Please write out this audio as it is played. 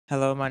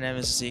Hello, my name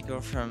is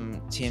Ezekiel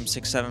from Team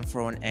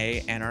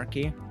 6741A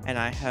Anarchy, and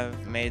I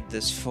have made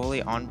this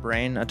fully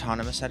on-brain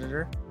autonomous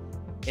editor.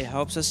 It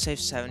helps us save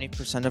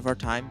 70% of our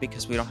time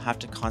because we don't have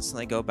to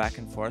constantly go back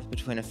and forth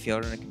between a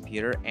field and a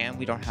computer, and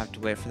we don't have to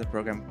wait for the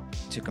program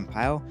to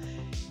compile.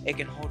 It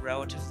can hold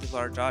relatively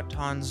large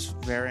autons,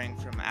 varying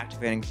from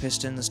activating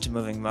pistons to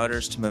moving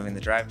motors to moving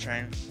the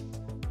drivetrain.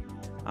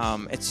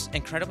 It's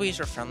incredibly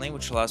user-friendly,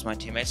 which allows my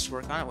teammates to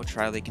work on it, which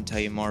Riley can tell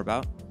you more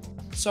about.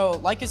 So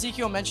like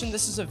Ezekiel mentioned,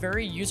 this is a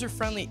very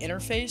user-friendly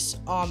interface.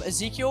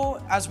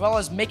 Ezekiel, as well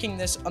as making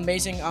this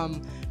amazing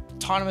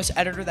autonomous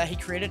editor that he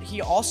created,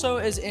 he also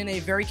is in a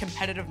very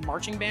competitive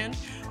marching band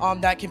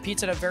that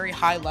competes at a very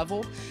high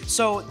level.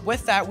 So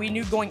with that, we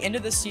knew going into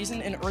this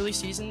season, in early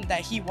season,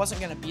 that he wasn't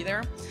going to be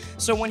there.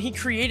 So when he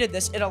created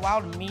this, it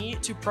allowed me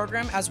to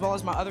program, as well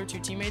as my other two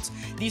teammates,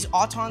 these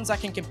autons that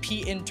can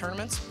compete in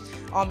tournaments.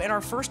 In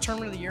our first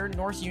tournament of the year,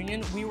 North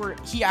Union,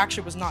 he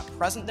actually was not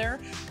present there,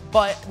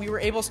 but we were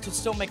able to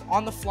still make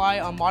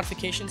on-the-fly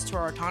modifications to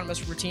our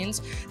autonomous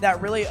routines that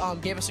really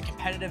gave us a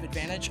competitive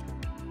advantage.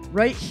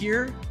 Right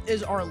here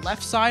is our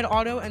left side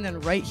auto, and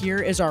then right here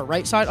is our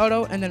right side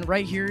auto, and then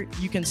right here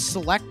you can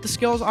select the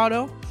skills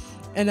auto,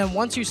 and then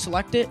once you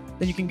select it,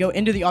 then you can go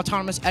into the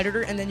autonomous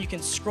editor, and then you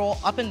can scroll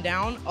up and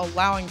down,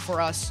 allowing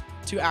for us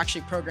to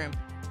actually program.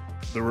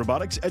 The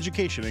Robotics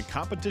Education and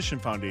Competition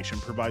Foundation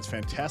provides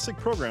fantastic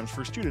programs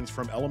for students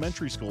from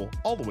elementary school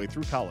all the way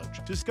through college.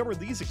 To discover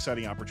these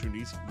exciting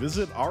opportunities,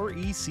 visit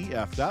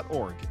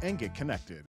recf.org and get connected.